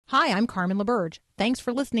Hi, I'm Carmen LaBerge. Thanks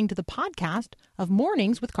for listening to the podcast of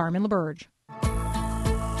Mornings with Carmen LaBerge.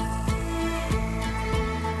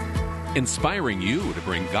 Inspiring you to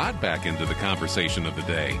bring God back into the conversation of the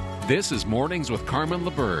day. This is Mornings with Carmen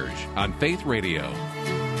LaBerge on Faith Radio.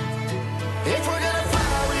 If we're gonna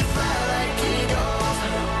fly, we fly like eagles.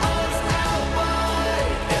 Arms out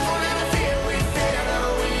wide. If we're gonna fear, we fear no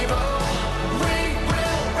evil. We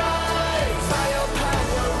will rise. By your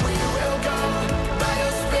power, we will go. By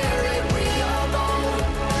your spirit, we are bold.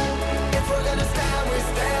 If we're gonna stand, we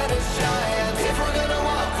stand as giants. If we're gonna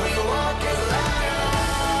walk, we walk as lions.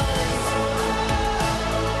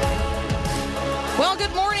 Well,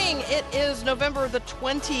 good morning. It is November the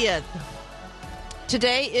 20th.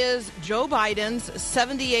 Today is Joe Biden's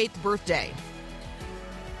 78th birthday.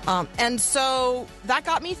 And so that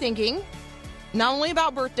got me thinking not only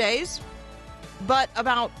about birthdays, but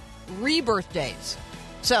about rebirth days.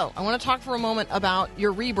 So I want to talk for a moment about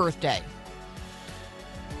your rebirth day.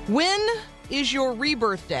 When is your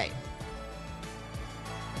rebirth day?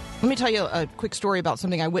 Let me tell you a quick story about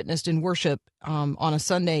something I witnessed in worship on a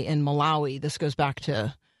Sunday in Malawi. This goes back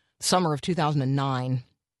to summer of 2009.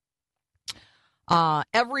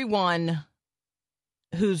 Everyone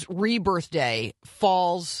whose rebirth day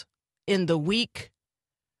falls in the week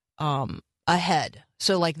ahead.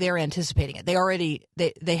 So like they're anticipating it.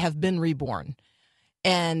 They have been reborn.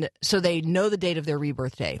 And so they know the date of their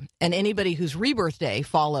rebirth day. And anybody whose rebirth day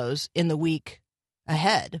follows in the week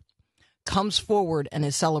ahead comes forward and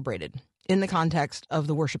is celebrated in the context of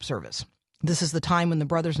the worship service. This is the time when the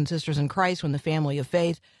brothers and sisters in Christ, when the family of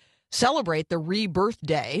faith celebrate the rebirth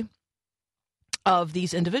day of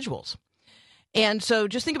these individuals. And so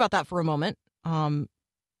just think about that for a moment. And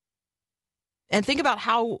think about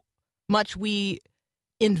how much we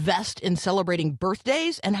invest in celebrating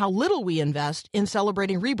birthdays and how little we invest in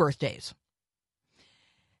celebrating rebirth days.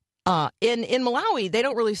 In Malawi, they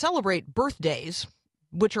don't really celebrate birthdays,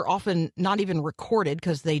 which are often not even recorded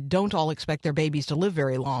because they don't all expect their babies to live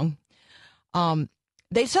very long.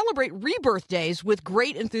 They celebrate rebirth days with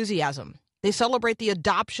great enthusiasm. They celebrate the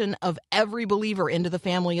adoption of every believer into the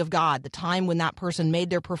family of God, the time when that person made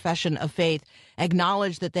their profession of faith,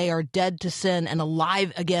 acknowledged that they are dead to sin and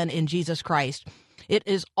alive again in Jesus Christ. It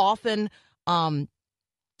is often,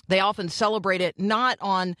 they often celebrate it not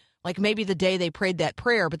on like maybe the day they prayed that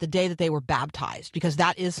prayer, but the day that they were baptized, because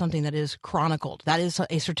that is something that is chronicled. That is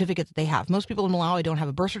a certificate that they have. Most people in Malawi don't have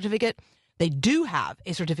a birth certificate. They do have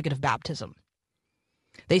a certificate of baptism.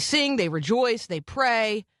 They sing, they rejoice, they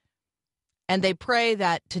pray. And they pray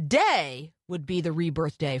that today would be the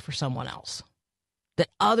rebirth day for someone else, that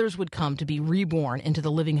others would come to be reborn into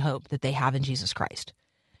the living hope that they have in Jesus Christ.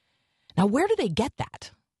 Now, where do they get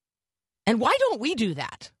that? And why don't we do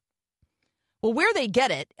that? Well, where they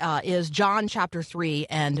get it is John chapter 3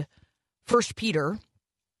 and 1 Peter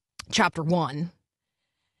chapter 1.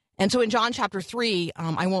 And so in John chapter 3,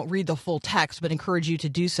 I won't read the full text, but encourage you to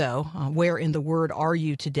do so. Where in the Word are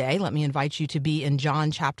you today? Let me invite you to be in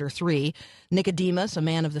John chapter 3. Nicodemus, a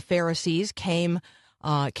man of the Pharisees, came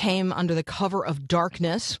under the cover of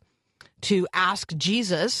darkness to ask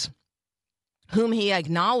Jesus, whom he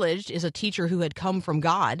acknowledged is a teacher who had come from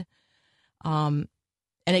God, and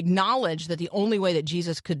acknowledged that the only way that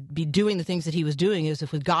Jesus could be doing the things that he was doing is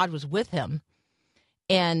if God was with him.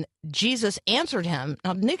 And Jesus answered him.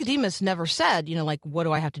 Now, Nicodemus never said, what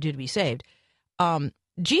do I have to do to be saved?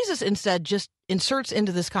 Jesus instead just inserts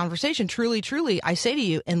into this conversation, truly, truly, I say to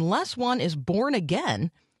you, unless one is born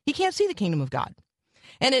again, he can't see the kingdom of God.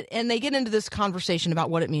 And they get into this conversation about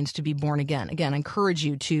what it means to be born again. Again, I encourage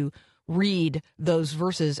you to read those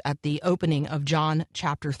verses at the opening of John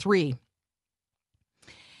chapter 3.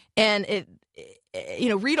 And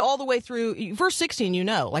read all the way through verse 16,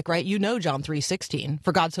 right? John 3:16,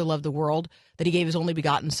 for God so loved the world that he gave his only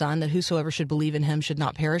begotten son, that whosoever should believe in him should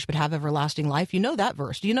not perish, but have everlasting life. You know that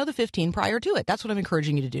verse. Do you know the 15 prior to it? That's what I'm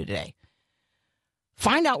encouraging you to do today.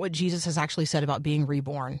 Find out what Jesus has actually said about being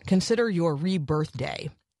reborn. Consider your rebirth day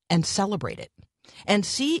and celebrate it. And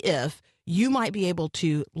see if you might be able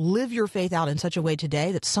to live your faith out in such a way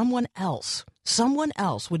today that someone else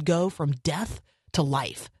would go from death to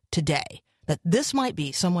life today. That this might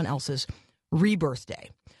be someone else's rebirth day.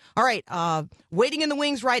 All right, waiting in the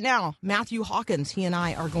wings right now, Matthew Hawkins. He and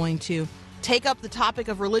I are going to take up the topic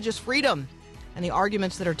of religious freedom and the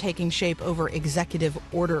arguments that are taking shape over executive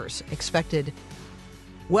orders expected,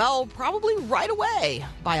 well, probably right away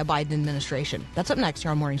by a Biden administration. That's up next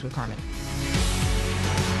here on Mornings with Carmen.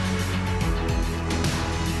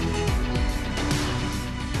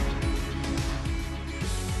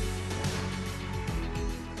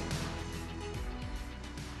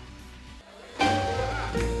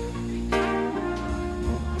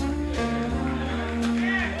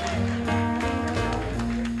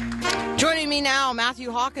 me now,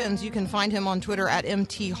 Matthew Hawkins. You can find him on Twitter at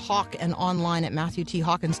MTHawk and online at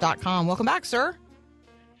MatthewTHawkins.com. Welcome back, sir.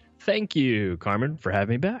 Thank you, Carmen, for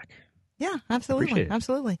having me back. Yeah, absolutely. Appreciate it.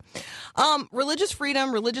 Absolutely. Religious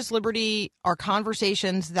freedom, religious liberty are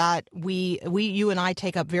conversations that you and I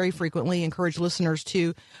take up very frequently, encourage listeners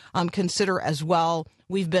to consider as well.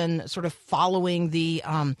 We've been sort of following the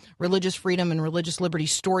religious freedom and religious liberty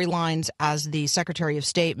storylines as the Secretary of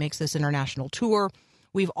State makes this international tour.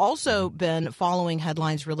 We've also been following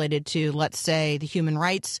headlines related to, let's say, the human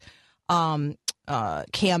rights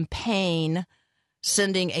campaign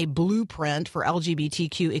sending a blueprint for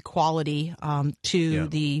LGBTQ equality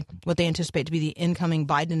to what they anticipate to be the incoming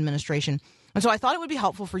Biden administration. And so I thought it would be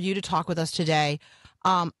helpful for you to talk with us today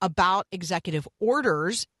about executive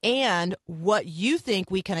orders and what you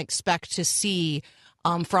think we can expect to see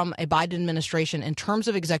from a Biden administration in terms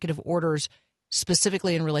of executive orders,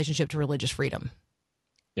 specifically in relationship to religious freedom.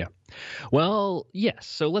 Yeah. Well, yes.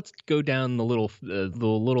 So let's go down the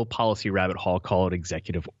little policy rabbit hole called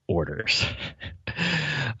executive orders.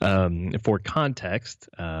 For context,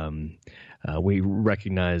 we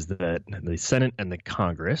recognize that the Senate and the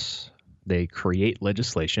Congress, they create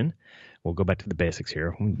legislation. We'll go back to the basics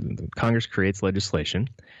here. Congress creates legislation,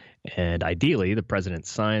 and ideally, the president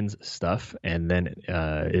signs stuff, and then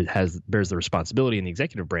it bears the responsibility in the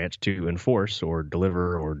executive branch to enforce or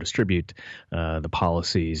deliver or distribute the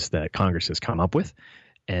policies that Congress has come up with.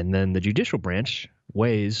 And then the judicial branch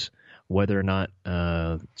weighs whether or not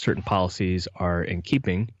certain policies are in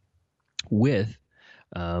keeping with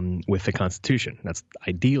the Constitution. That's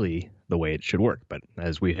ideally the way it should work. But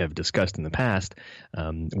as we have discussed in the past,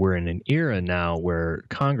 we're in an era now where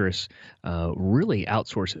Congress really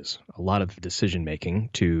outsources a lot of decision making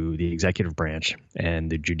to the executive branch and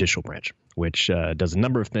the judicial branch, which does a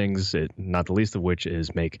number of things, not the least of which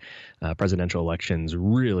is make presidential elections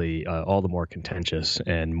really all the more contentious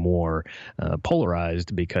and more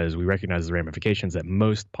polarized, because we recognize the ramifications that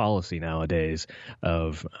most policy nowadays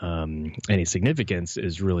of any significance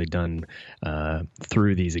is really done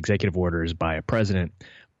through these executive orders by a president,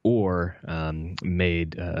 or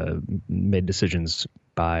made decisions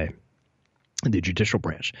by the judicial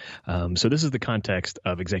branch. So this is the context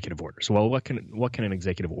of executive orders. Well, what can an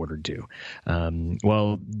executive order do?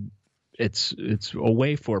 Well, it's a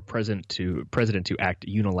way for a president to act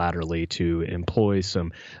unilaterally to employ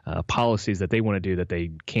some policies that they want to do that they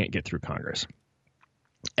can't get through Congress.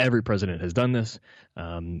 Every president has done this.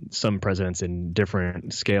 Some presidents in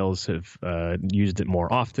different scales have used it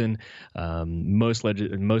more often. Most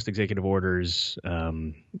executive orders,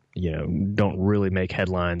 don't really make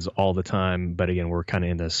headlines all the time. But again, we're kind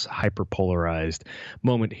of in this hyper-polarized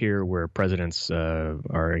moment here where presidents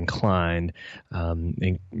are inclined,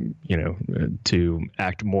 to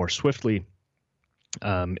act more swiftly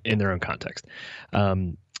in their own context.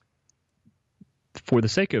 For the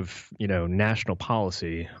sake of, national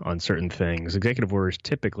policy on certain things, executive orders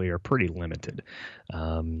typically are pretty limited,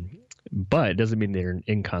 but it doesn't mean they're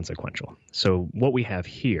inconsequential. So what we have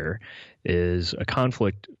here is a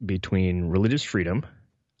conflict between religious freedom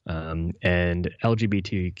and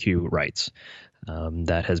LGBTQ rights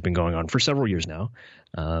that has been going on for several years now.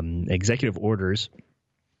 Executive orders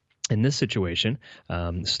in this situation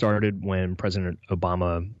started when President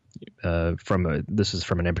Obama, this is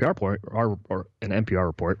from an NPR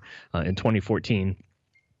report, in 2014,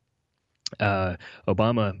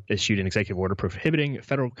 Obama issued an executive order prohibiting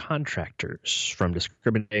federal contractors from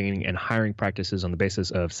discriminating and hiring practices on the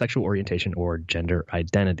basis of sexual orientation or gender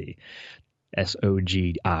identity.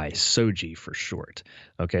 SOGI for short.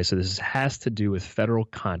 Okay, so this has to do with federal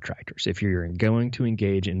contractors. If you're going to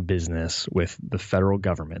engage in business with the federal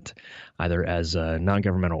government, either as a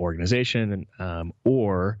non-governmental organization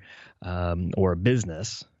or a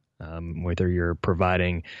business, whether you're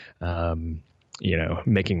providing,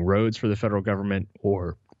 making roads for the federal government,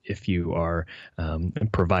 or if you are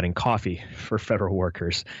providing coffee for federal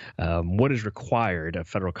workers, what is required of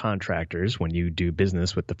federal contractors when you do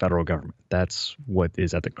business with the federal government? That's what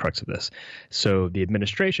is at the crux of this. So the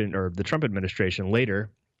administration, or the Trump administration, later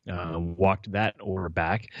walked that order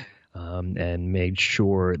back and made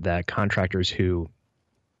sure that contractors who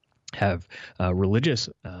have religious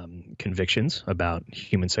convictions about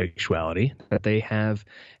human sexuality, that they have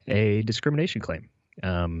a discrimination claim.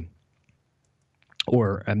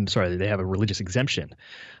 They have a religious exemption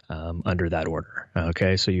under that order.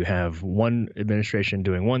 Okay, so you have one administration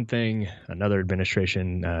doing one thing, another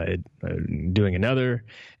administration doing another,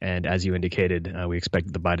 and as you indicated, we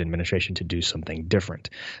expect the Biden administration to do something different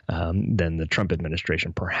than the Trump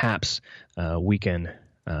administration. Perhaps we can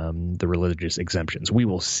the religious exemptions. We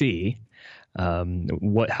will see.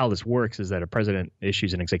 How this works is that a president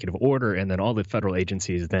issues an executive order, and then all the federal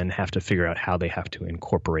agencies then have to figure out how they have to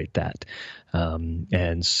incorporate that.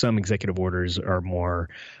 And some executive orders are more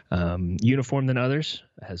uniform than others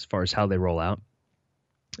as far as how they roll out.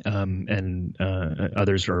 And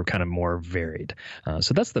others are kind of more varied.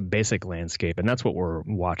 So that's the basic landscape, and that's what we're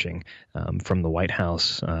watching from the White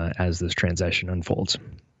House as this transition unfolds.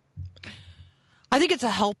 I think it's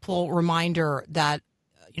a helpful reminder that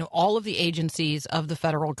all of the agencies of the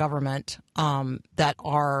federal government that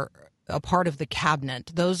are a part of the cabinet,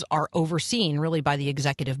 those are overseen really by the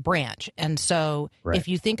executive branch. And so if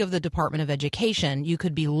you think of the Department of Education, you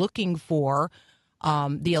could be looking for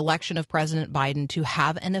the election of President Biden to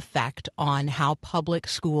have an effect on how public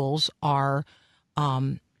schools are,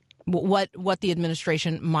 what the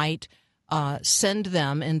administration might send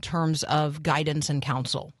them in terms of guidance and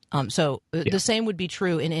counsel. The same would be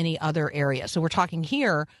true in any other area. So we're talking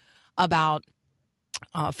here about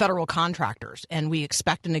federal contractors, and we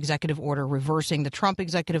expect an executive order reversing the Trump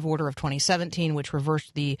executive order of 2017, which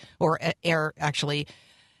reversed just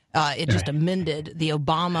amended the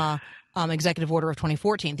Obama executive order of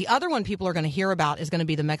 2014. The other one people are going to hear about is going to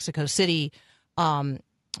be the Mexico City. Right.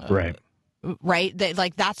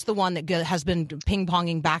 That's the one that has been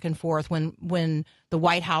ping-ponging back and forth when the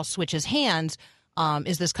White House switches hands.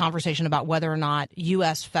 Is this conversation about whether or not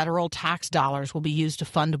U.S. federal tax dollars will be used to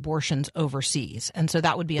fund abortions overseas. And so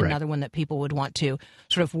that would be another one that people would want to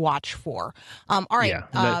sort of watch for. All right.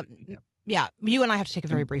 Yeah, you and I have to take a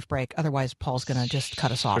very brief break. Otherwise, Paul's going to just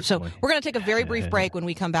cut us off. So we're going to take a very brief break. When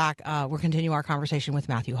we come back, we'll continue our conversation with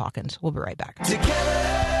Matthew Hawkins. We'll be right back. Together,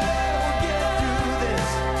 we'll get through this.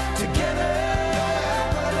 Together,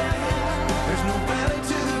 there's no valley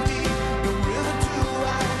too deep, no river too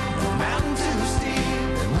wide, no mountain too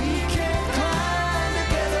steep that we can't climb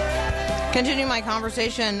together. Continue my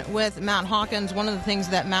conversation with Matt Hawkins. One of the things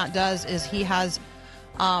that Matt does is he has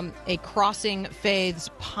a Crossing Faiths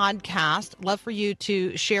podcast. Love for you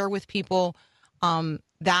to share with people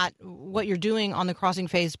that what you're doing on the Crossing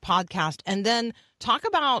Faiths podcast, and then talk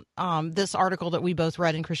about this article that we both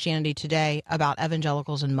read in Christianity Today about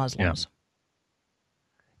evangelicals and Muslims.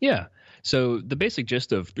 Yeah. So the basic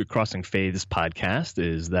gist of the Crossing Faiths podcast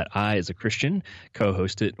is that I, as a Christian,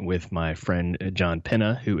 co-host it with my friend John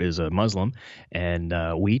Penna, who is a Muslim, and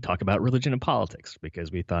we talk about religion and politics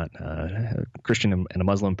because we thought a Christian and a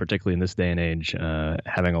Muslim, particularly in this day and age,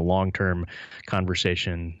 having a long-term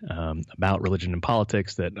conversation about religion and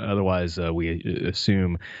politics that otherwise we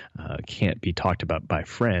assume can't be talked about by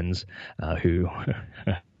friends who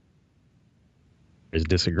is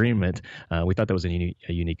disagreement. We thought that was a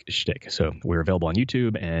unique shtick. So we're available on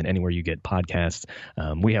YouTube and anywhere you get podcasts.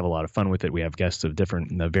 We have a lot of fun with it. We have guests of different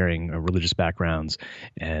varying religious backgrounds.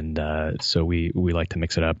 And so we like to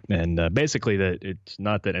mix it up. And basically that it's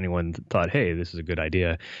not that anyone thought, hey, this is a good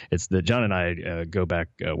idea. It's that John and I go back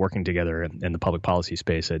working together in the public policy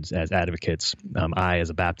space as advocates, I as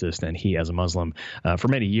a Baptist and he as a Muslim for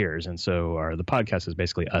many years. And so the podcast is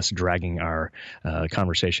basically us dragging our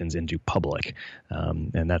conversations into public.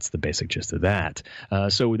 And that's the basic gist of that.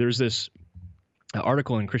 So there's this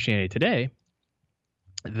article in Christianity Today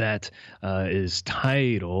that is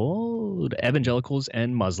titled Evangelicals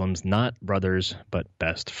and Muslims, Not Brothers, but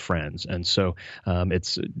Best Friends. And so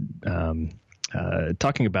it's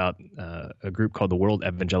talking about a group called the World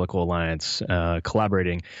Evangelical Alliance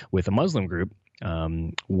collaborating with a Muslim group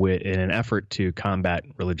in an effort to combat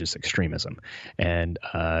religious extremism. And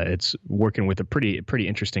it's working with a pretty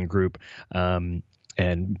interesting group.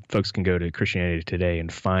 And folks can go to Christianity Today and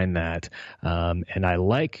find that. And I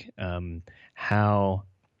like how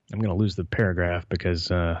I'm going to lose the paragraph because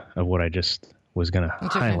of what I just was going to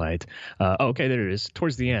highlight. Okay, there it is.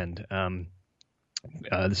 Towards the end.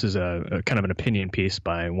 This is a kind of an opinion piece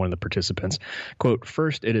by one of the participants. Quote,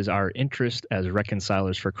 "First, it is our interest as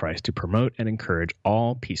reconcilers for Christ to promote and encourage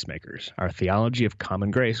all peacemakers. Our theology of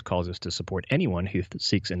common grace calls us to support anyone who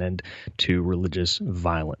seeks an end to religious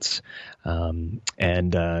violence."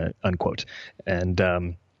 Unquote. And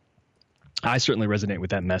I certainly resonate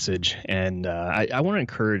with that message. And I want to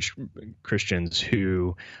encourage Christians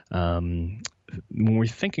who when we're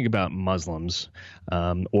thinking about Muslims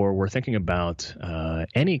or we're thinking about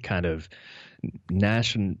any kind of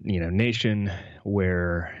nation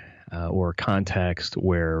where or context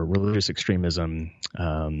where religious extremism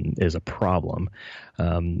is a problem,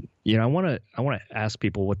 I want to ask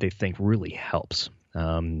people what they think really helps.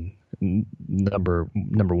 number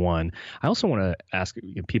one. I also want to ask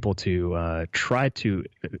people to try to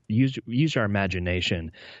use our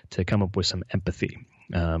imagination to come up with some empathy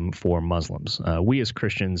for Muslims. We as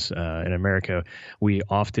Christians in America, we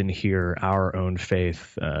often hear our own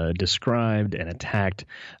faith described and attacked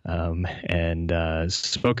and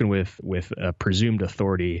spoken with presumed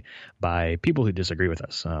authority by people who disagree with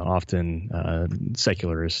us, often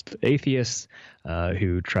secularist atheists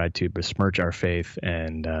who try to besmirch our faith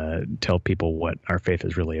and tell people what our faith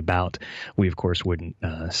is really about. We, of course, wouldn't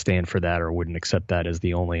stand for that or wouldn't accept that as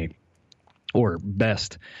the only or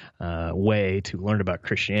best way to learn about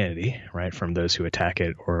Christianity, right, from those who attack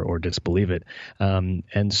it or disbelieve it.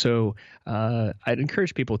 And so I'd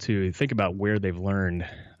encourage people to think about where they've learned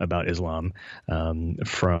about Islam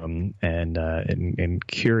from and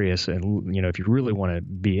curious. And, if you really want to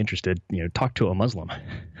be interested, talk to a Muslim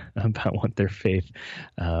about what their faith,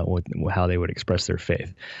 how they would express their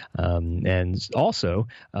faith. And also,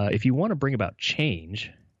 if you want to bring about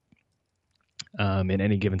change, in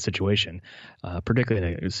any given situation,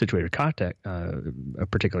 particularly in a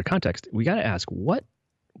particular context, we got to ask what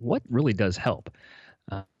really does help.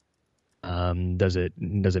 Does it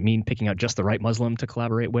mean picking out just the right Muslim to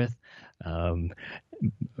collaborate with?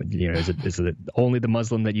 Is it only the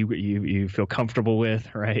Muslim that you feel comfortable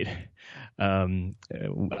with, right?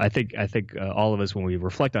 I think all of us, when we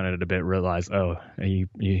reflect on it a bit, realize,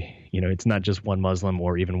 it's not just one Muslim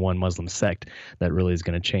or even one Muslim sect that really is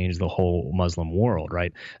going to change the whole Muslim world,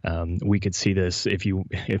 right? We could see this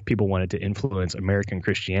if people wanted to influence American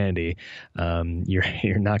Christianity,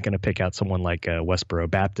 you're not going to pick out someone like a Westboro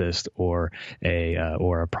Baptist or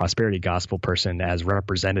a prosperity gospel person as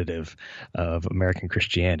representative of American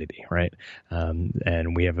Christianity, right?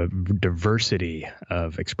 And we have a diversity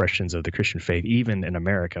of expressions of the Christian faith, even in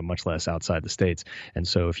America, much less outside the States. And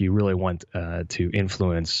so if you really want to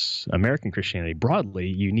influence American Christianity broadly,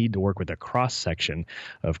 you need to work with a cross-section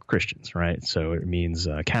of Christians, right? So it means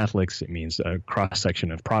Catholics, it means a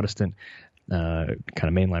cross-section of Protestant, kind of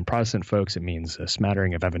mainline Protestant folks. It means a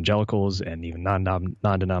smattering of evangelicals and even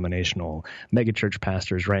non-denominational megachurch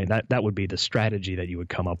pastors, right? That would be the strategy that you would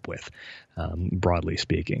come up with, broadly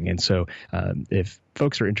speaking. And so if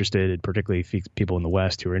folks are interested, particularly people in the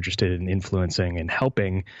West who are interested in influencing and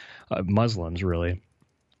helping Muslims really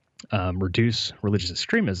reduce religious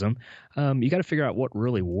extremism, you got to figure out what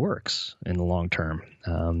really works in the long term.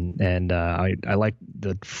 I like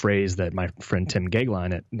the phrase that my friend Tim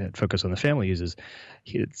Gagline at Focus on the Family uses.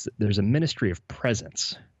 There's a ministry of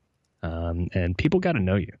presence, and people got to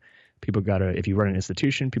know you. People got to, if you run an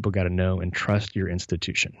institution, people got to know and trust your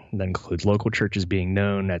institution. That includes local churches being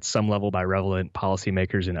known at some level by relevant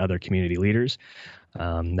policymakers and other community leaders.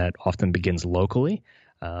 That often begins locally.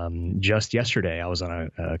 Just yesterday, I was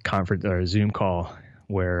on a conference or a Zoom call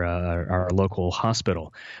where our local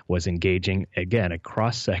hospital was engaging, again, a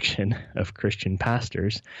cross-section of Christian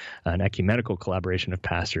pastors, an ecumenical collaboration of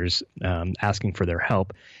pastors, asking for their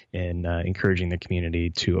help in encouraging the community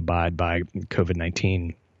to abide by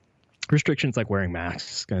COVID-19 restrictions like wearing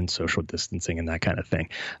masks and social distancing and that kind of thing.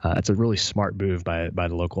 It's a really smart move by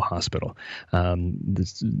the local hospital.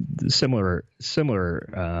 Similar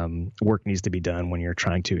work needs to be done when you're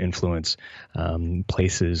trying to influence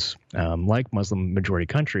places like Muslim majority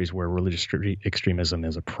countries where religious extremism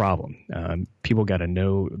is a problem. People got to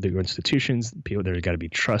know the institutions. There's got to be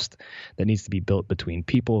trust that needs to be built between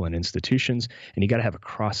people and institutions, and you got to have a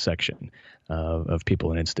cross section of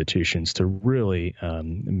people and institutions to really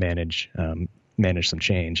manage some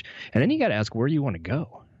change. And then you got to ask, where do you want to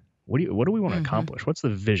go? What do we want to accomplish? What's the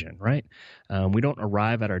vision, right? We don't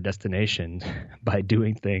arrive at our destination by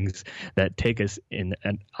doing things that take us in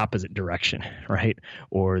an opposite direction, right?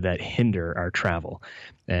 Or that hinder our travel.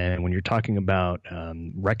 And when you're talking about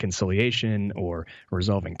reconciliation or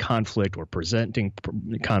resolving conflict or presenting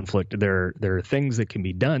conflict, there are things that can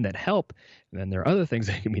be done that help, and then there are other things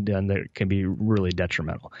that can be done that can be really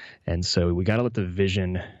detrimental. And so we got to let the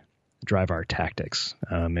vision drive our tactics.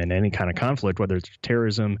 And any kind of conflict, whether it's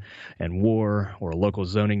terrorism and war or a local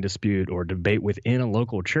zoning dispute or debate within a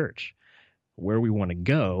local church, where we want to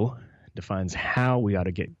go defines how we ought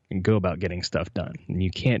to go about getting stuff done. And you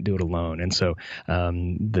can't do it alone. And so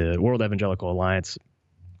the World Evangelical Alliance,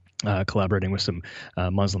 collaborating with some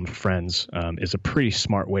Muslim friends, is a pretty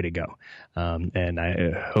smart way to go. And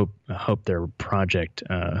I hope their project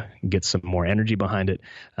gets some more energy behind it.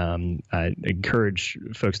 I encourage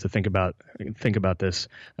folks to think about this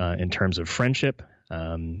in terms of friendship.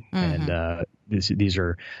 And these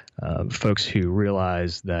are folks who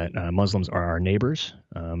realize that Muslims are our neighbors,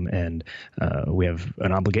 and we have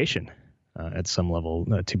an obligation at some level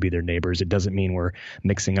to be their neighbors. It doesn't mean we're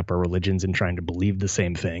mixing up our religions and trying to believe the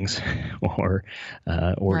same things or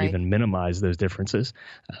Right. even minimize those differences.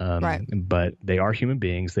 Right. But they are human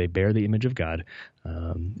beings. They bear the image of God.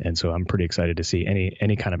 And so I'm pretty excited to see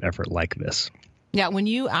any kind of effort like this. Yeah, when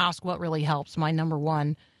you ask what really helps, my number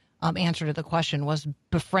one answer to the question was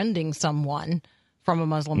befriending someone from a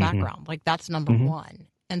Muslim background. Like, that's number one.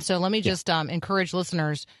 And so let me just encourage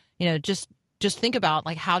listeners, just think about,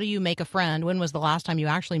 like, how do you make a friend? When was the last time you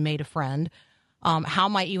actually made a friend? How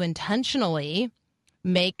might you intentionally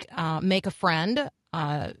make a friend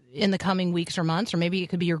in the coming weeks or months, or maybe it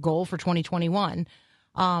could be your goal for 2021.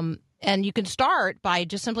 And you can start by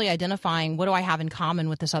just simply identifying, what do I have in common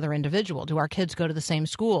with this other individual? Do our kids go to the same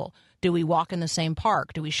school? Do we walk in the same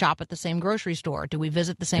park? Do we shop at the same grocery store? Do we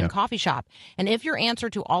visit the same coffee shop? And if your answer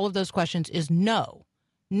to all of those questions is no,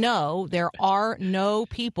 there are no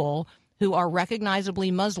people who are recognizably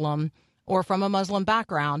Muslim or from a Muslim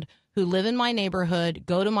background who live in my neighborhood,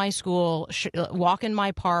 go to my school, walk in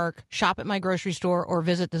my park, shop at my grocery store, or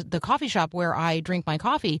visit the coffee shop where I drink my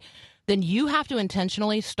coffee, then you have to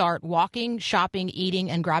intentionally start walking, shopping, eating,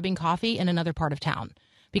 and grabbing coffee in another part of town,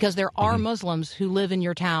 because there are Muslims who live in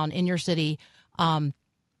your town, in your city. And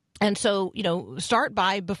so, start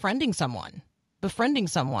by befriending someone,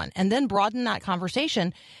 and then broaden that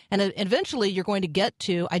conversation. And eventually you're going to get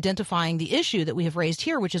to identifying the issue that we have raised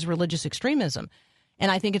here, which is religious extremism. And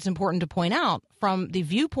I think it's important to point out, from the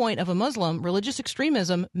viewpoint of a Muslim, religious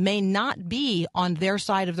extremism may not be on their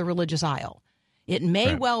side of the religious aisle. It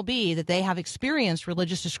may well be that they have experienced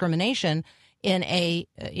religious discrimination in a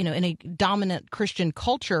dominant Christian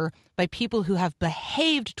culture by people who have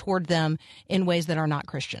behaved toward them in ways that are not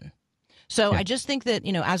Christian. So I just think that,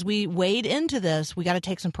 as we wade into this, we got to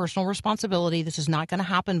take some personal responsibility. This is not going to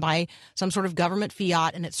happen by some sort of government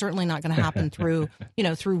fiat, and it's certainly not going to happen through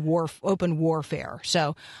open warfare.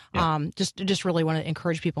 So just really want to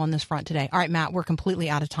encourage people on this front today. All right, Matt, we're completely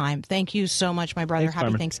out of time. Thank you so much, my brother. Thanks, Happy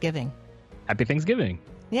Carmen. Thanksgiving. Happy Thanksgiving.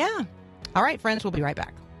 Yeah. All right, friends, we'll be right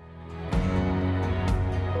back.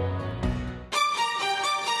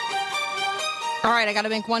 All right, I got to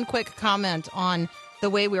make one quick comment on the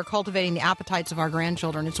way we're cultivating the appetites of our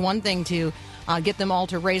grandchildren. It's one thing to get them all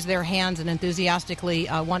to raise their hands and enthusiastically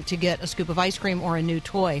want to get a scoop of ice cream or a new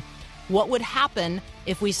toy. What would happen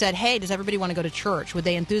if we said, hey, does everybody want to go to church? Would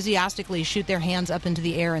they enthusiastically shoot their hands up into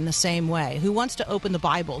the air in the same way? Who wants to open the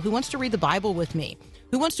Bible? Who wants to read the Bible with me?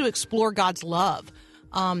 Who wants to explore God's love?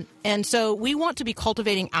 And so we want to be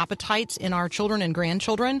cultivating appetites in our children and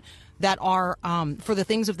grandchildren that are for the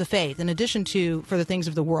things of the faith, in addition to for the things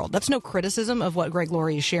of the world. That's no criticism of what Greg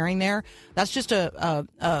Laurie is sharing there. That's just a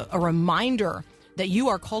reminder that you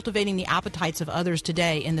are cultivating the appetites of others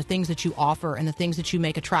today in the things that you offer and the things that you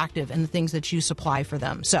make attractive and the things that you supply for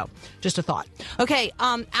them. So just a thought. Okay,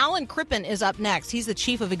 Alan Crippen is up next. He's the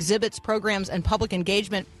Chief of Exhibits, Programs, and Public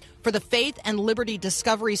Engagement for the Faith and Liberty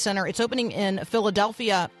Discovery Center. It's opening in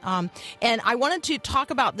Philadelphia. And I wanted to talk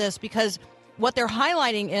about this because what they're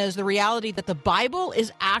highlighting is the reality that the Bible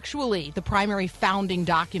is actually the primary founding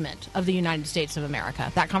document of the United States of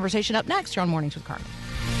America. That conversation up next here on Mornings with Carmen.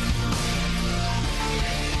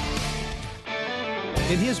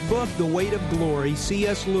 In his book, The Weight of Glory,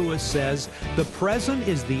 C.S. Lewis says, "The present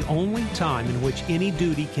is the only time in which any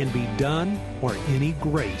duty can be done or any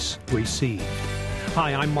grace received."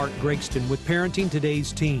 Hi, I'm Mark Gregston with Parenting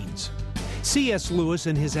Today's Teens. C.S. Lewis,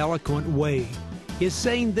 in his eloquent way, is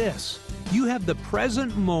saying this: you have the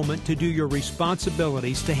present moment to do your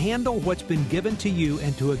responsibilities, to handle what's been given to you,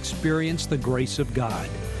 and to experience the grace of God.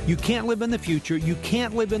 You can't live in the future. You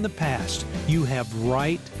can't live in the past. You have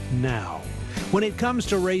right now. When it comes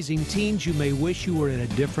to raising teens, you may wish you were at a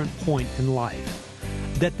different point in life,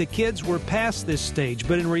 that the kids were past this stage,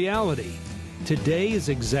 but in reality, today is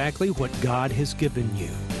exactly what God has given you.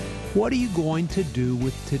 What are you going to do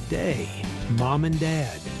with today? Mom and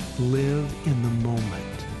Dad, live in the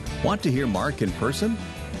moment. Want to hear Mark in person?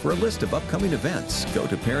 For a list of upcoming events, go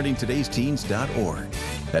to parentingtodaysteens.org.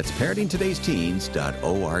 That's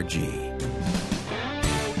parentingtodaysteens.org.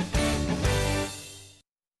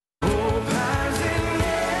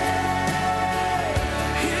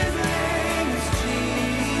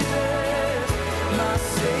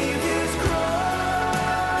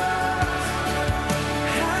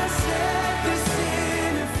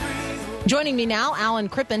 Joining me now, Alan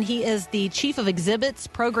Crippen. He is the Chief of Exhibits,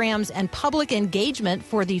 Programs, and Public Engagement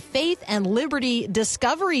for the Faith and Liberty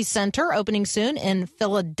Discovery Center, opening soon in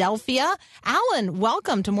Philadelphia. Alan,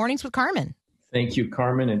 welcome to Mornings with Carmen. Thank you,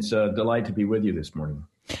 Carmen. It's a delight to be with you this morning.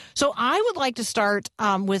 So I would like to start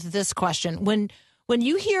with this question. When When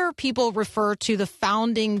you hear people refer to the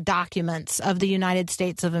founding documents of the United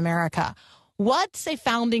States of America, what's a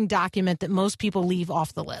founding document that most people leave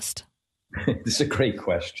off the list? This is a great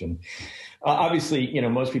question. Obviously,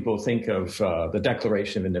 most people think of the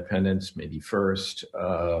Declaration of Independence, maybe first,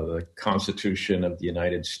 the Constitution of the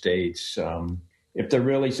United States. If they're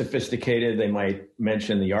really sophisticated, they might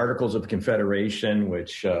mention the Articles of Confederation,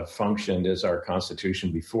 which functioned as our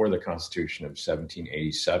Constitution before the Constitution of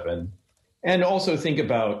 1787. And also think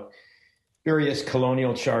about various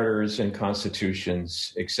colonial charters and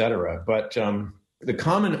constitutions, et cetera. But the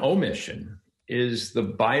common omission is the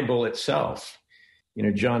Bible itself.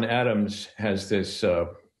 John Adams has this,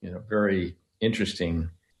 very interesting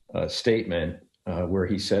statement where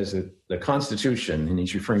he says that the Constitution, and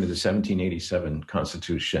he's referring to the 1787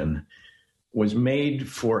 Constitution, was made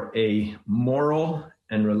for a moral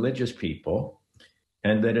and religious people,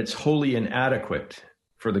 and that it's wholly inadequate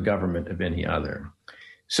for the government of any other.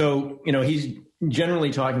 So, he's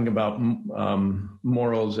generally talking about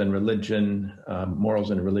morals and religion,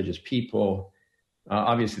 morals and religious people.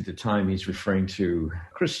 Obviously, at the time, he's referring to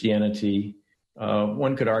Christianity.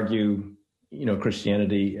 One could argue,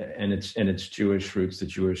 Christianity and its Jewish roots, the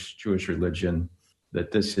Jewish religion,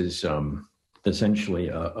 that this is essentially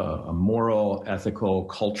a moral, ethical,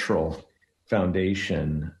 cultural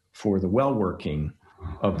foundation for the well-working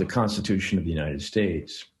of the Constitution of the United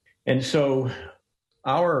States. And so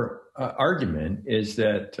our argument is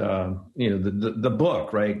that, the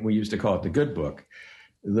book, right, we used to call it the good book,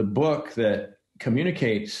 the book that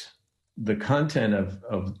communicates the content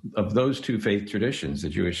of those two faith traditions, the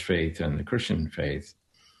Jewish faith and the Christian faith,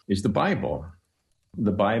 is the Bible.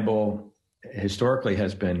 The Bible historically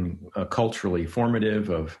has been culturally formative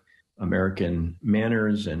of American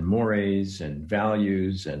manners and mores and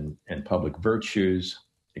values and public virtues,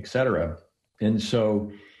 et cetera. And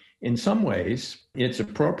so in some ways, it's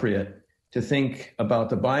appropriate to think about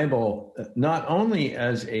the Bible not only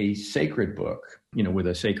as a sacred book, with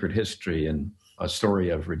a sacred history and a story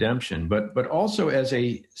of redemption, but also as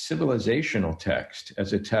a civilizational text,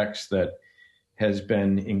 as a text that has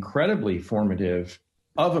been incredibly formative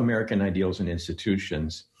of American ideals and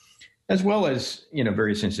institutions, as well as,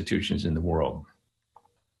 various institutions in the world.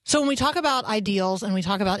 So when we talk about ideals and we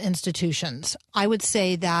talk about institutions, I would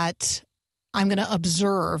say that I'm going to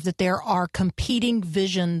observe that there are competing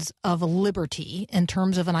visions of liberty in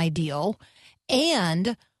terms of an ideal,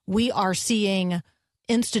 and we are seeing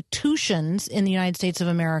institutions in the United States of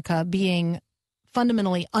America being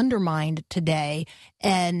fundamentally undermined today.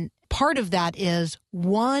 And part of that is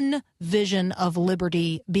one vision of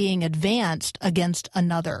liberty being advanced against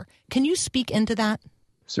another. Can you speak into that?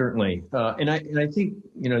 Certainly. And I think,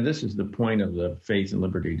 this is the point of the Faith and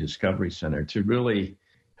Liberty Discovery Center, to really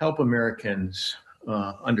help Americans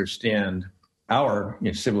understand our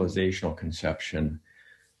civilizational conception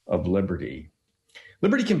of liberty.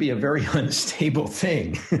 Liberty can be a very unstable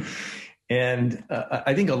thing. And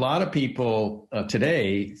I think a lot of people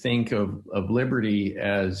today think of liberty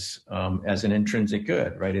as an intrinsic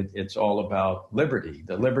good, right? It's all about liberty,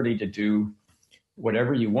 the liberty to do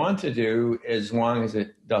whatever you want to do as long as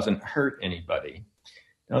it doesn't hurt anybody.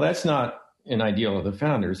 Now, that's not an ideal of the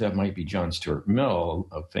founders. That might be John Stuart Mill,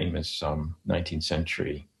 a famous 19th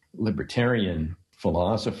century libertarian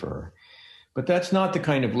philosopher. But that's not the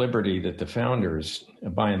kind of liberty that the founders,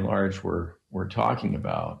 by and large, were talking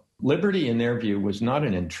about. Liberty, in their view, was not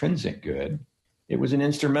an intrinsic good. It was an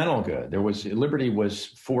instrumental good. Liberty was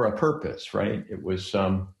for a purpose, right? It was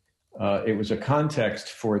a context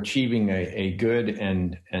for achieving a good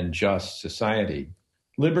and just society.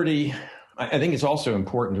 Liberty, I think it's also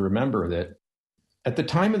important to remember that at the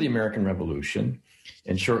time of the American Revolution,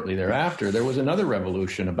 and shortly thereafter, there was another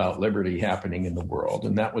revolution about liberty happening in the world,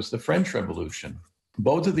 and that was the French Revolution.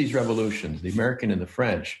 Both of these revolutions, the American and the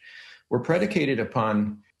French, were predicated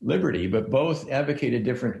upon liberty, but both advocated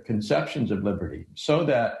different conceptions of liberty, so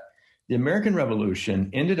that the American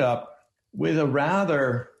Revolution ended up with a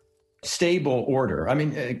rather stable order. I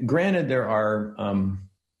mean, granted, there are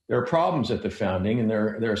problems at the founding, and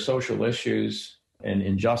there are social issues and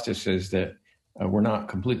injustices that were not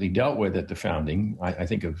completely dealt with at the founding. I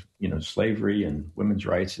think of slavery and women's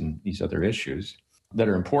rights and these other issues that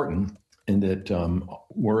are important and that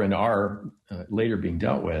were and are later being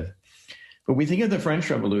dealt with. But we think of the French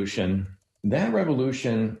Revolution. That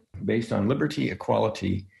revolution, based on liberty,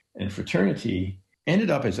 equality, and fraternity, ended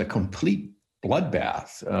up as a complete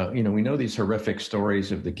bloodbath. We know these horrific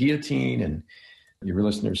stories of the guillotine, and your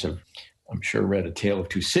listeners have, I'm sure, read A Tale of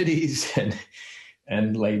Two Cities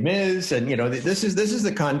and Les Mis. And, this is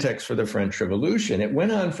the context for the French Revolution. It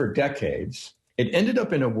went on for decades. It ended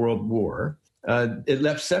up in a world war. It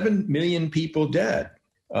left 7 million people dead.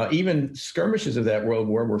 Even skirmishes of that World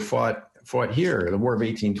War were fought here. The War of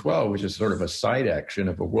 1812, which is sort of a side action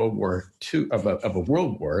of a World War II, of a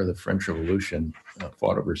world war, the French Revolution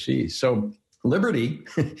fought overseas. So liberty,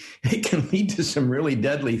 it can lead to some really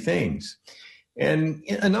deadly things. And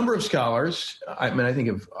a number of scholars, I think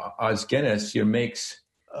of Os Guinness, makes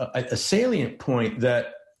a salient point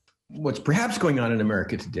that what's perhaps going on in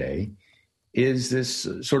America today is this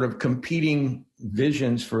sort of competing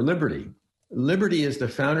visions for liberty. Liberty, as the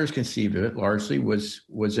founders conceived of it, largely was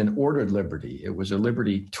an ordered liberty. It was a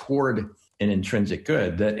liberty toward an intrinsic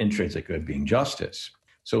good, that intrinsic good being justice.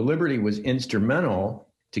 So liberty was instrumental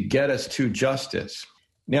to get us to justice.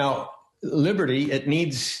 Now, liberty, it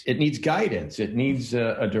needs guidance. It needs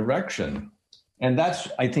a direction. And that's,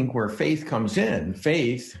 I think, where faith comes in.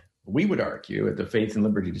 Faith, we would argue at the Faith and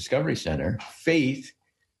Liberty Discovery Center, faith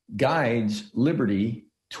guides liberty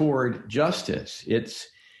toward justice. It's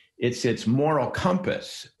its moral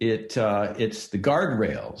compass. It's the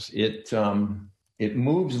guardrails. It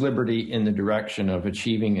moves liberty in the direction of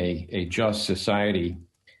achieving a just society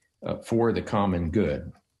for the common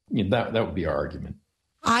good. That would be our argument.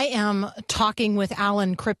 I am talking with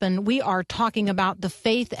Alan Crippen. We are talking about the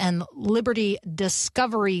Faith and Liberty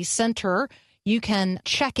Discovery Center. You can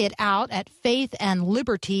check it out at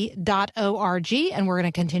faithandliberty.org, and we're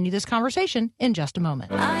going to continue this conversation in just a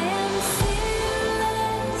moment. I am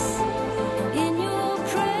fearless in your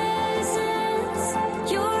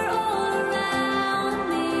presence. You're all around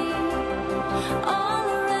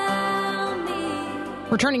me.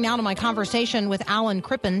 Returning now to my conversation with Alan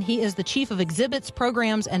Crippen. He is the Chief of Exhibits,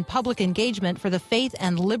 Programs, and Public Engagement for the Faith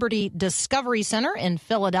and Liberty Discovery Center in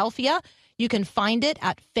Philadelphia. You can find it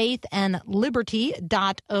at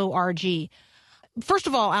faithandliberty.org. First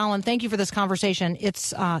of all, Alan, thank you for this conversation.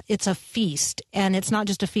 It's a feast, and it's not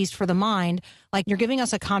just a feast for the mind. Like, you're giving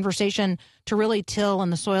us a conversation to really till in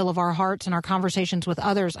the soil of our hearts and our conversations with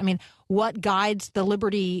others. I mean, what guides the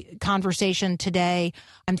liberty conversation today?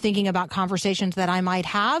 I'm thinking about conversations that I might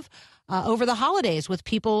have over the holidays with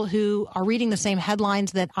people who are reading the same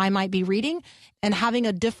headlines that I might be reading and having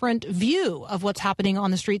a different view of what's happening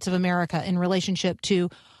on the streets of America in relationship to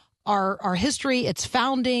our history, its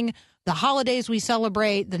founding, the holidays we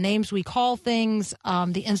celebrate, the names we call things,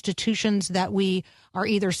 the institutions that we are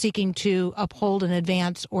either seeking to uphold and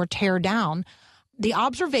advance or tear down. The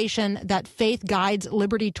observation that faith guides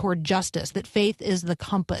liberty toward justice, that faith is the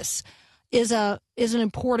compass, is an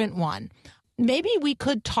important one. Maybe we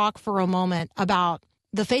could talk for a moment about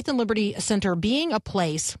the Faith and Liberty Center being a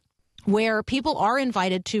place where people are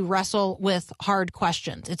invited to wrestle with hard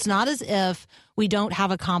questions. It's not as if we don't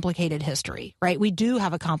have a complicated history, right? We do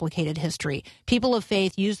have a complicated history. People of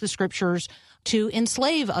faith use the scriptures to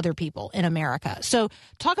enslave other people in America. So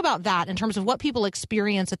talk about that in terms of what people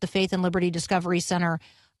experience at the Faith and Liberty Discovery Center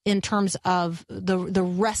in terms of the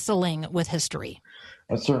wrestling with history.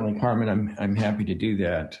 Certainly, Carmen, I'm happy to do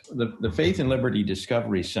that. The Faith and Liberty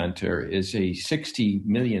Discovery Center is a $60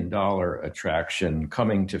 million attraction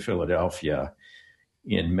coming to Philadelphia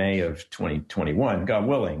in May of 2021, God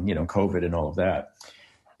willing, COVID and all of that.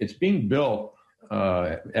 It's being built.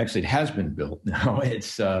 Actually, it has been built now.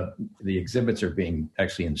 The exhibits are being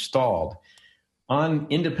actually installed on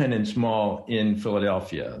Independence Mall in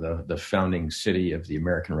Philadelphia, the founding city of the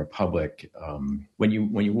American Republic. When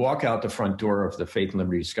you walk out the front door of the Faith and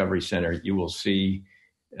Liberty Discovery Center, you will see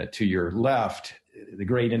to your left the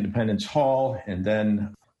great Independence Hall, and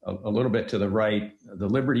then a little bit to the right, the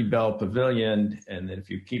Liberty Bell Pavilion, and then if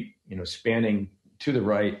you keep spanning to the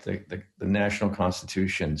right, the National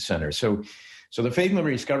Constitution Center. So the Faith and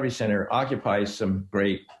Liberty Discovery Center occupies some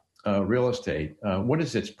great real estate. What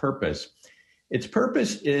is its purpose? Its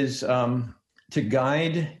purpose is to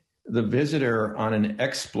guide the visitor on an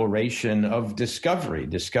exploration of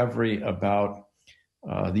discovery about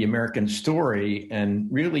the American story, and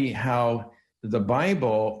really how the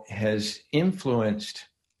Bible has influenced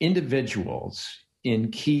individuals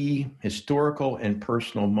in key historical and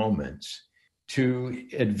personal moments to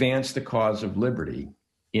advance the cause of liberty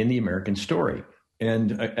in the American story.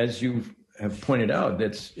 And as you have pointed out,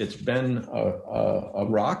 it's been a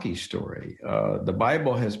rocky story. The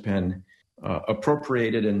Bible has been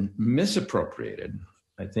appropriated and misappropriated,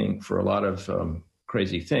 I think, for a lot of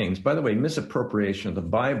crazy things. By the way, misappropriation of the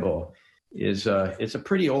Bible is it's a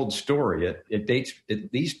pretty old story. It dates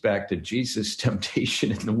at least back to Jesus'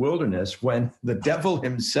 temptation in the wilderness, when the devil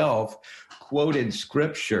himself quoted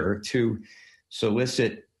scripture to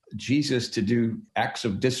solicit Jesus to do acts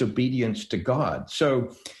of disobedience to God.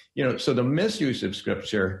 So the misuse of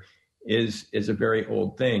scripture is a very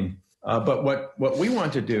old thing. But what we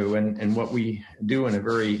want to do, and what we do in a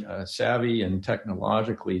very savvy and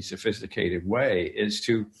technologically sophisticated way, is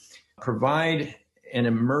to provide an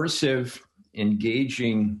immersive,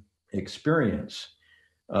 engaging experience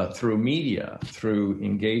through media, through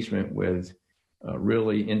engagement with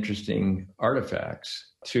really interesting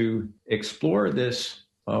artifacts, to explore this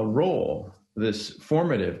role, this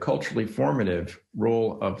formative, culturally formative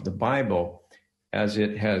role of the Bible as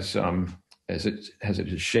it has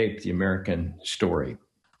shaped the American story.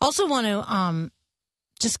 Also want to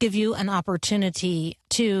just give you an opportunity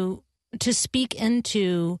to speak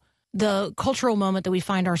into the cultural moment that we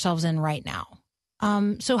find ourselves in right now.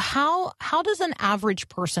 So how does an average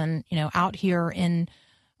person, out here in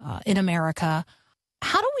America,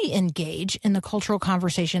 how do we engage in the cultural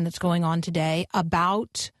conversation that's going on today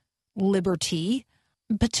about liberty,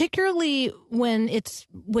 particularly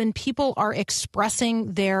when people are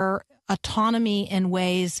expressing their autonomy in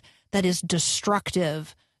ways that is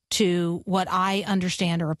destructive to what I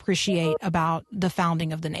understand or appreciate about the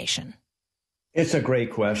founding of the nation? It's a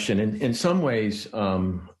great question. In some ways,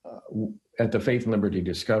 at the Faith and Liberty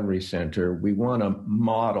Discovery Center, we want to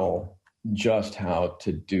model just how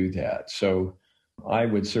to do that. So I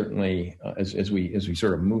would certainly, as we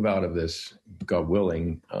sort of move out of this, God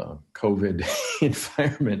willing, COVID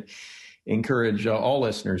environment, encourage all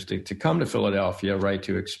listeners to come to Philadelphia, right,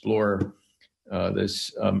 to explore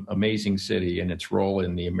this amazing city and its role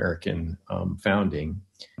in the American founding,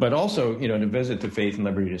 but also, to visit the Faith and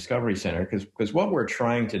Liberty Discovery Center, because what we're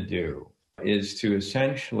trying to do is to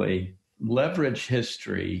essentially leverage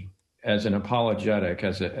history as an apologetic,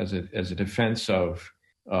 as a defense of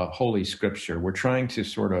Holy Scripture. We're trying to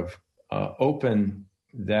sort of open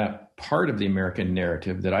that part of the American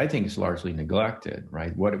narrative that I think is largely neglected,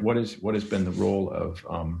 right? What has been the role of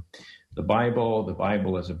the Bible? The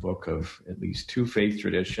Bible is a book of at least two faith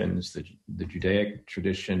traditions, the Judaic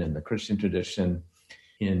tradition and the Christian tradition,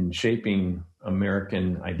 in shaping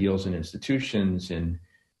American ideals and institutions, in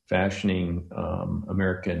fashioning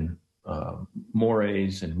American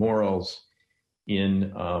mores and morals,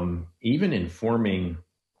 in even informing,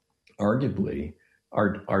 arguably,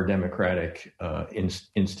 our democratic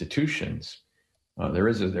institutions. There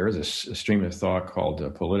is a stream of thought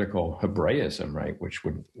called political Hebraism, right,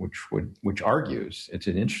 which argues, it's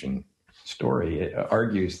an interesting story. It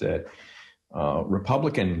argues that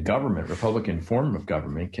Republican form of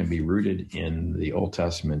government can be rooted in the Old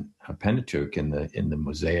Testament Pentateuch, in the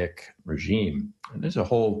Mosaic regime. And there's a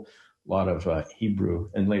whole lot of Hebrew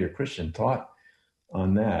and later Christian thought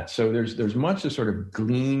on that. So there's much to sort of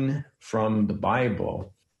glean from the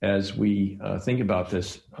Bible as we think about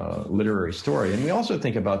this literary story. And we also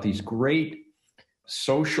think about these great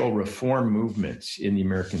social reform movements in the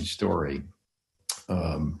American story,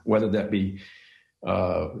 whether that be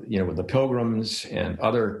with the Pilgrims and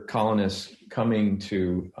other colonists coming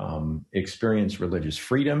to experience religious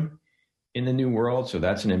freedom in the New World. So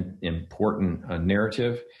that's an important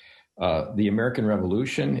narrative. The American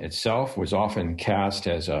Revolution itself was often cast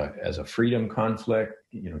as a freedom conflict.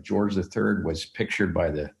 George III was pictured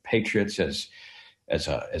by the patriots as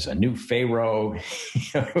a new pharaoh,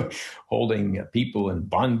 holding people in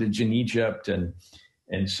bondage in Egypt, and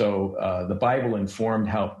so the Bible informed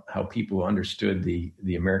how people understood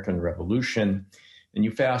the American Revolution. And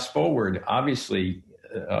you fast forward, obviously,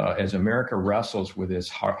 as America wrestles with this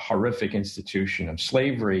horrific institution of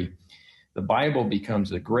slavery, the Bible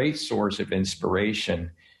becomes a great source of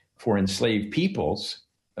inspiration for enslaved peoples.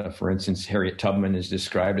 For instance, Harriet Tubman is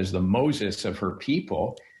described as the Moses of her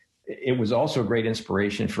people. It was also a great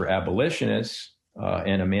inspiration for abolitionists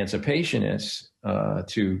and emancipationists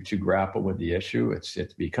to grapple with the issue.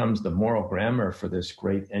 It becomes the moral grammar for this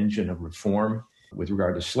great engine of reform with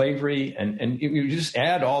regard to slavery. And you just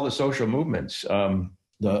add all the social movements,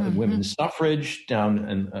 the women's suffrage down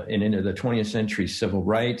and into the 20th century civil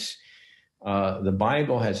rights. The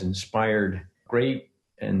Bible has inspired great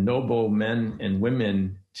and noble men and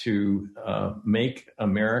women to make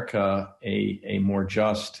America a more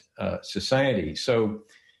just society. So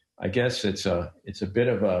I guess it's a bit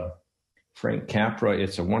of a Frank Capra,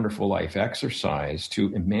 It's a Wonderful Life exercise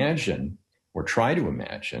to imagine or try to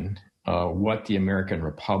imagine what the American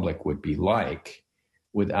Republic would be like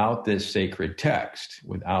without this sacred text,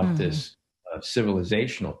 without this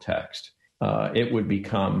civilizational text. It would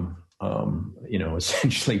become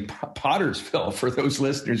essentially Pottersville for those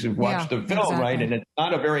listeners who've watched the film, exactly. Right? And it's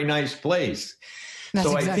not a very nice place. That's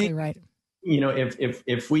so exactly I think, right.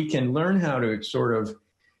 If we can learn how to sort of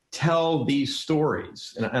tell these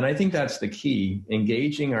stories, and I think that's the key,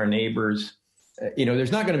 engaging our neighbors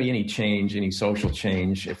there's not going to be any change, any social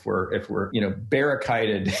change if we're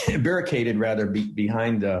barricaded rather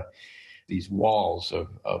behind these walls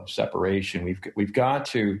of separation. We've got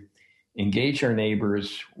to engage our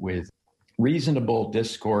neighbors with reasonable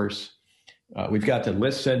discourse. We've got to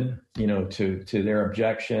listen, to their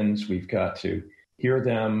objections. We've got to hear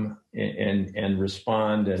them and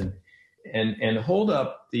respond and hold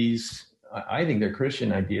up these, I think they're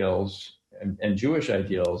Christian ideals and Jewish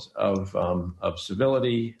ideals of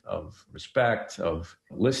civility, of respect, of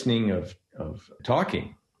listening, of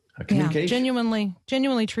talking, communication. Yeah,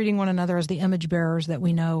 genuinely treating one another as the image bearers that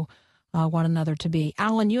we know one another to be.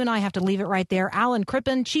 Alan, you and I have to leave it right there. Alan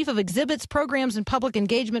Crippen, Chief of Exhibits, Programs, and Public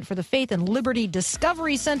Engagement for the Faith and Liberty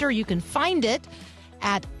Discovery Center. You can find it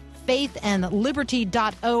at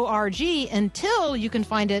faithandliberty.org until you can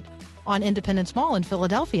find it on Independence Mall in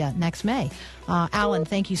Philadelphia next May. Alan,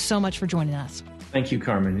 thank you so much for joining us. Thank you,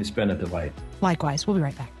 Carmen. It's been a delight. Likewise. We'll be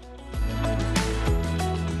right back.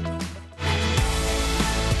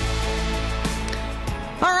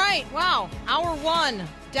 All right. Wow. Hour 1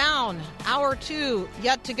 down. Hour 2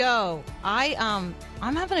 yet to go. I'm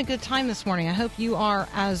having a good time this morning. I hope you are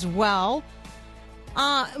as well.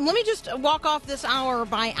 Let me just walk off this hour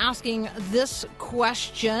by asking this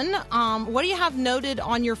question. What do you have noted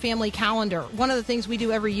on your family calendar? One of the things we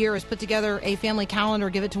do every year is put together a family calendar,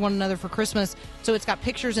 give it to one another for Christmas. So it's got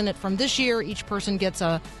pictures in it from this year. Each person gets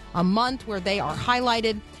a month where they are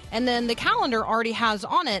highlighted. And then the calendar already has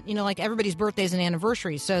on it, like everybody's birthdays and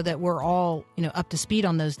anniversaries so that we're all, up to speed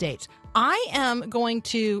on those dates. I am going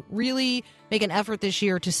to really make an effort this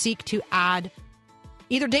year to seek to add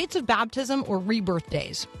either dates of baptism or rebirth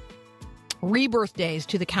days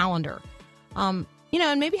to the calendar. And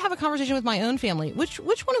maybe have a conversation with my own family. Which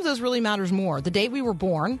one of those really matters more? The date we were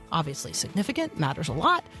born, obviously significant, matters a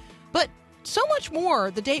lot, but so much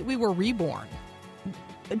more the date we were reborn.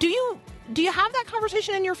 Do you have that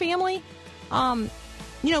conversation in your family?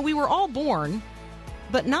 We were all born,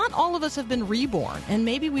 but not all of us have been reborn, and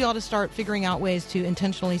maybe we ought to start figuring out ways to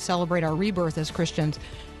intentionally celebrate our rebirth as Christians.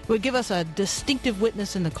 It would give us a distinctive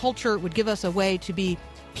witness in the culture. It would give us a way to be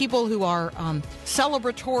people who are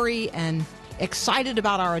celebratory and excited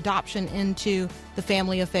about our adoption into the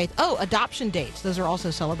family of faith. Oh, adoption dates. Those are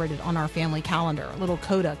also celebrated on our family calendar. Little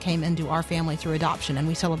Coda came into our family through adoption, and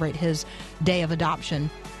we celebrate his day of adoption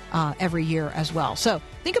every year as well. So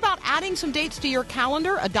think about adding some dates to your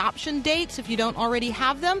calendar, adoption dates if you don't already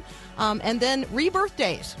have them, and then rebirth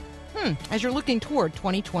days. As you're looking toward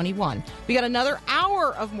 2021. We got another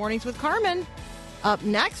hour of Mornings with Carmen. Up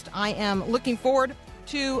next, I am looking forward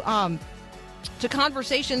to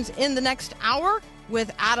conversations in the next hour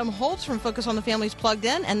with Adam Holtz from Focus on the Family's Plugged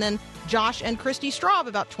In, and then Josh and Christy Straub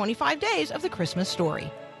about 25 days of the Christmas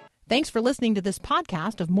story. Thanks for listening to this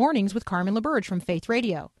podcast of Mornings with Carmen LaBerge from Faith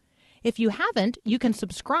Radio. If you haven't, you can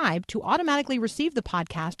subscribe to automatically receive the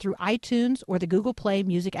podcast through iTunes or the Google Play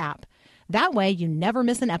Music app. That way, you never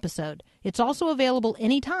miss an episode. It's also available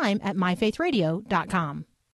anytime at myfaithradio.com.